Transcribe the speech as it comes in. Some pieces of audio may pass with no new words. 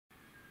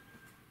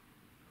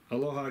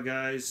Aloha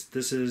guys,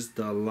 this is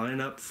the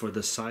lineup for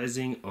the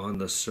sizing on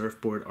the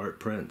Surfboard art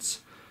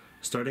prints.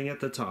 Starting at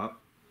the top,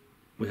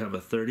 we have a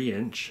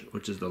 30-inch,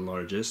 which is the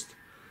largest.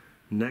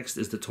 Next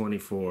is the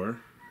 24,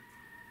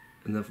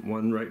 and the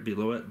one right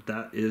below it,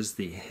 that is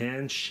the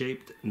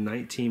hand-shaped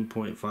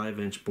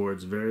 19.5-inch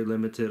boards. Very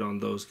limited on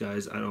those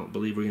guys. I don't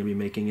believe we're going to be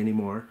making any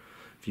more.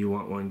 If you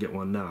want one, get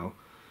one now.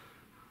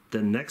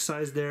 The next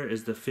size there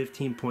is the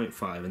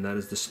 15.5, and that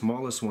is the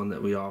smallest one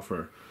that we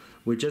offer.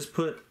 We just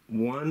put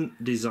one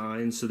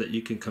design so that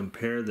you can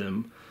compare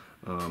them.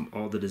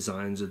 All the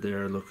designs are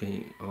there.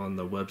 Looking on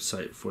the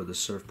website for the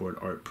Surfboard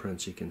art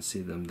prints, you can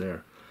see them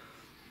there.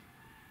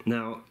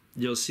 Now,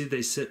 you'll see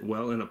they sit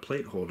well in a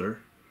plate holder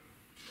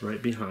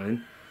right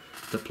behind.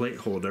 The plate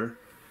holder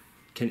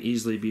can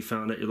easily be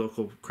found at your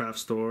local craft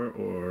store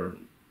or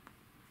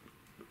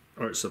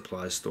art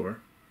supply store.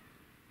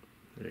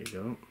 There you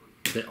go.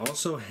 They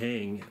also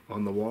hang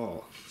on the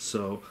wall,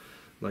 so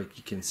like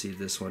you can see,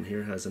 this one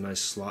here has a nice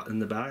slot in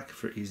the back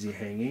for easy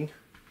hanging.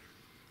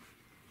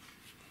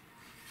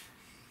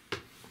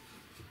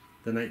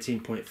 The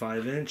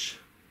 19.5-inch,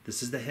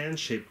 this is the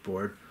hand-shaped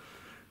board.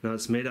 Now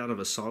it's made out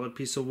of a solid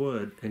piece of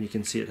wood, and you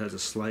can see it has a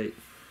slight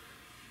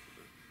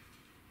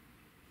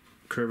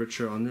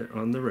curvature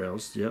on the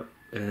rails. Yep,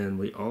 and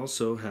we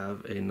also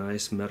have a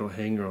nice metal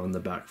hanger on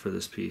the back for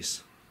this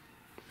piece.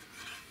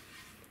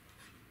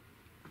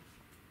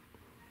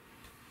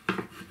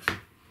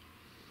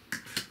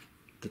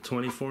 The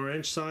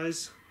 24-inch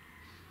size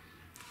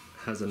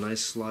has a nice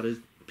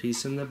slotted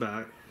piece in the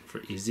back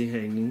for easy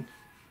hanging.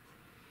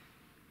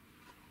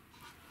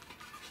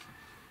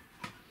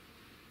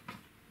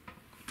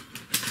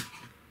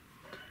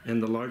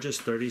 And the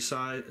largest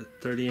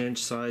 30-inch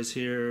size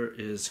here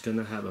is going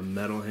to have a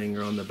metal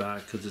hanger on the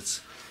back because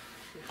it's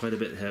quite a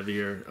bit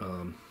heavier.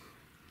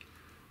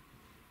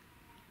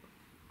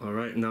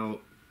 Alright, now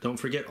don't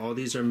forget, all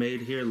these are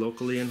made here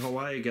locally in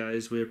Hawaii,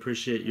 guys. We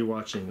appreciate you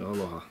watching.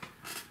 Aloha.